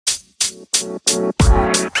Good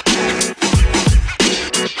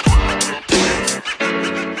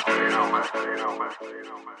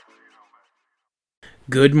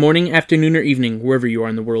morning, afternoon, or evening, wherever you are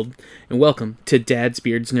in the world, and welcome to Dad's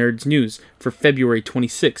Beards Nerds News for February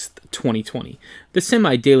 26th, 2020, the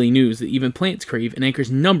semi-daily news that even plants crave and Anchor's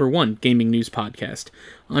 #1 gaming news podcast.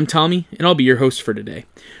 I'm Tommy, and I'll be your host for today.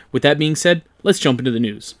 With that being said, let's jump into the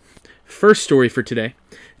news. First story for today,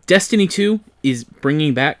 Destiny 2 is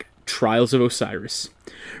bringing back Trials of Osiris.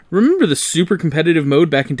 Remember the super competitive mode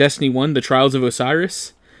back in Destiny 1, the Trials of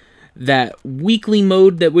Osiris? That weekly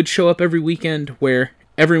mode that would show up every weekend where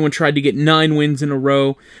everyone tried to get 9 wins in a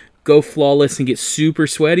row, go flawless, and get super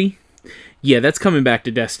sweaty? Yeah, that's coming back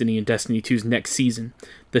to Destiny in Destiny 2's next season,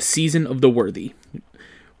 the Season of the Worthy,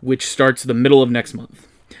 which starts the middle of next month.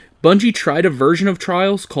 Bungie tried a version of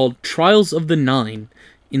Trials called Trials of the Nine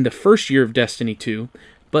in the first year of Destiny 2,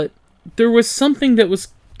 but there was something that was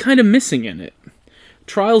kind of missing in it.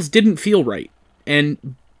 Trials didn't feel right,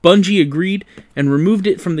 and Bungie agreed and removed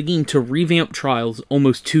it from the game to revamp Trials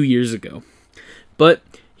almost 2 years ago. But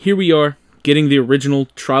here we are, getting the original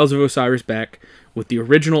Trials of Osiris back with the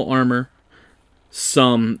original armor,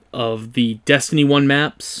 some of the Destiny 1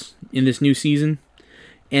 maps in this new season,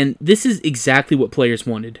 and this is exactly what players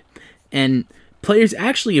wanted. And players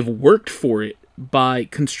actually have worked for it by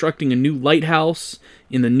constructing a new lighthouse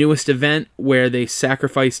in the newest event where they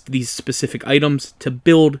sacrificed these specific items to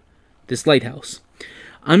build this lighthouse.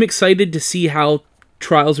 I'm excited to see how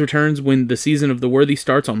Trials returns when the Season of the Worthy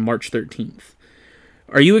starts on March 13th.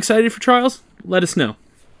 Are you excited for Trials? Let us know.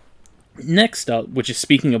 Next up, which is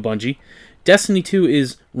speaking of Bungie, Destiny 2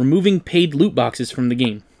 is removing paid loot boxes from the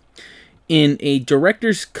game. In a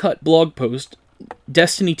director's cut blog post,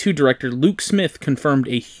 Destiny 2 director Luke Smith confirmed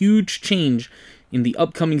a huge change in the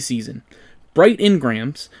upcoming season. Bright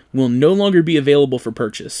Engrams will no longer be available for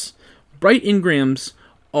purchase. Bright Engrams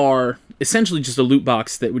are essentially just a loot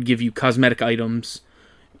box that would give you cosmetic items,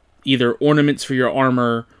 either ornaments for your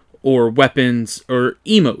armor, or weapons, or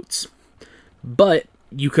emotes. But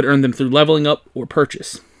you could earn them through leveling up or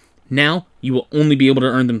purchase. Now, you will only be able to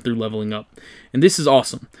earn them through leveling up. And this is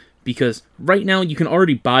awesome, because right now you can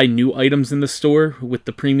already buy new items in the store with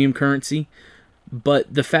the premium currency,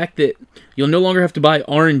 but the fact that you'll no longer have to buy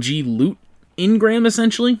RNG loot engram,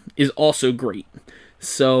 essentially, is also great.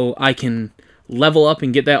 So I can level up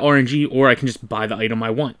and get that RNG, or I can just buy the item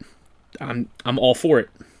I want. I'm all for it.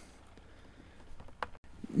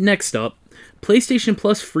 Next up, PlayStation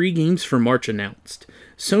Plus free games for March announced.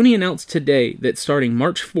 Sony announced today that starting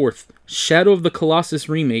March 4th, Shadow of the Colossus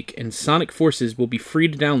Remake and Sonic Forces will be free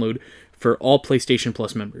to download for all PlayStation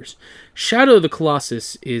Plus members. Shadow of the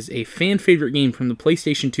Colossus is a fan-favorite game from the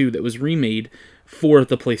PlayStation 2 that was remade for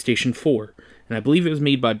the PlayStation 4. And I believe it was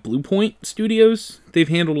made by Bluepoint Studios. They've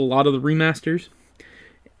handled a lot of the remasters.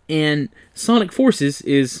 And Sonic Forces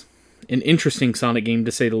is an interesting Sonic game,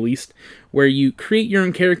 to say the least, where you create your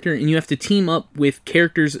own character and you have to team up with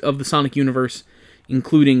characters of the Sonic universe,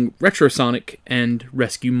 including Retro Sonic and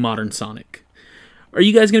Rescue Modern Sonic. Are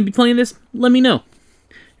you guys going to be playing this? Let me know.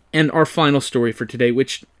 And our final story for today,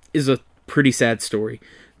 which is a pretty sad story.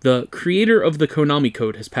 The creator of the Konami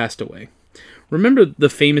code has passed away. Remember the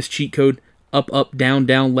famous cheat code, up, up, down,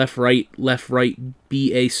 down, left, right,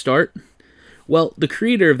 BA start? Well, the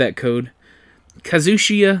creator of that code,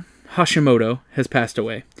 Kazushia Hashimoto, has passed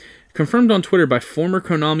away. Confirmed on Twitter by former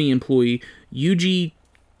Konami employee Yuji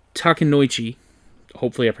Takenoichi,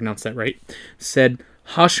 hopefully I pronounced that right, said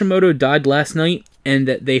Hashimoto died last night and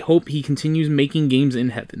that they hope he continues making games in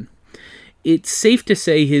heaven. It's safe to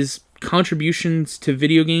say his contributions to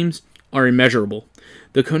video games are immeasurable.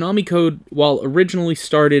 The Konami code, while originally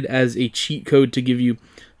started as a cheat code to give you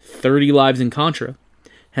 30 lives in Contra,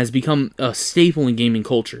 has become a staple in gaming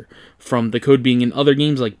culture, from the code being in other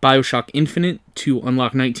games like BioShock Infinite to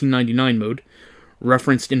unlock 1999 mode,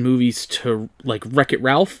 referenced in movies to like Wreck-It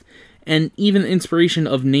Ralph, and even the inspiration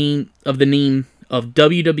of the name of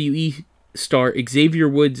WWE star Xavier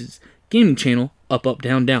Woods' gaming channel, Up Up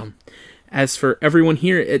Down Down. As for everyone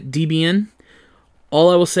here at DBN, all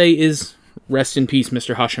I will say is rest in peace,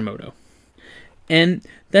 Mr. Hashimoto. And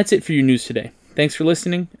that's it for your news today. Thanks for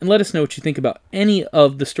listening, and let us know what you think about any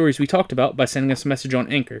of the stories we talked about by sending us a message on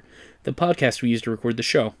Anchor, the podcast we use to record the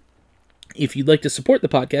show. If you'd like to support the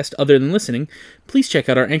podcast other than listening, please check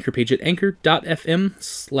out our Anchor page at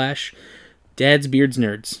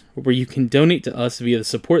anchor.fm/dadsbeardsnerds, where you can donate to us via the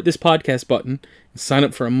Support This Podcast button and sign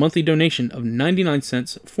up for a monthly donation of 99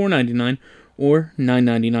 cents, $4.99, or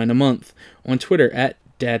 $9.99 a month, on Twitter at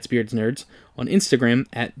dadsbeardsnerds, on Instagram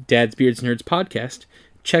at dadsbeardsnerdspodcast,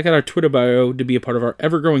 Check out our Twitter bio to be a part of our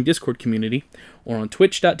ever-growing Discord community, or on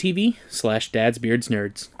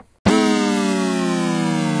twitch.tv/dadsbeardsnerds.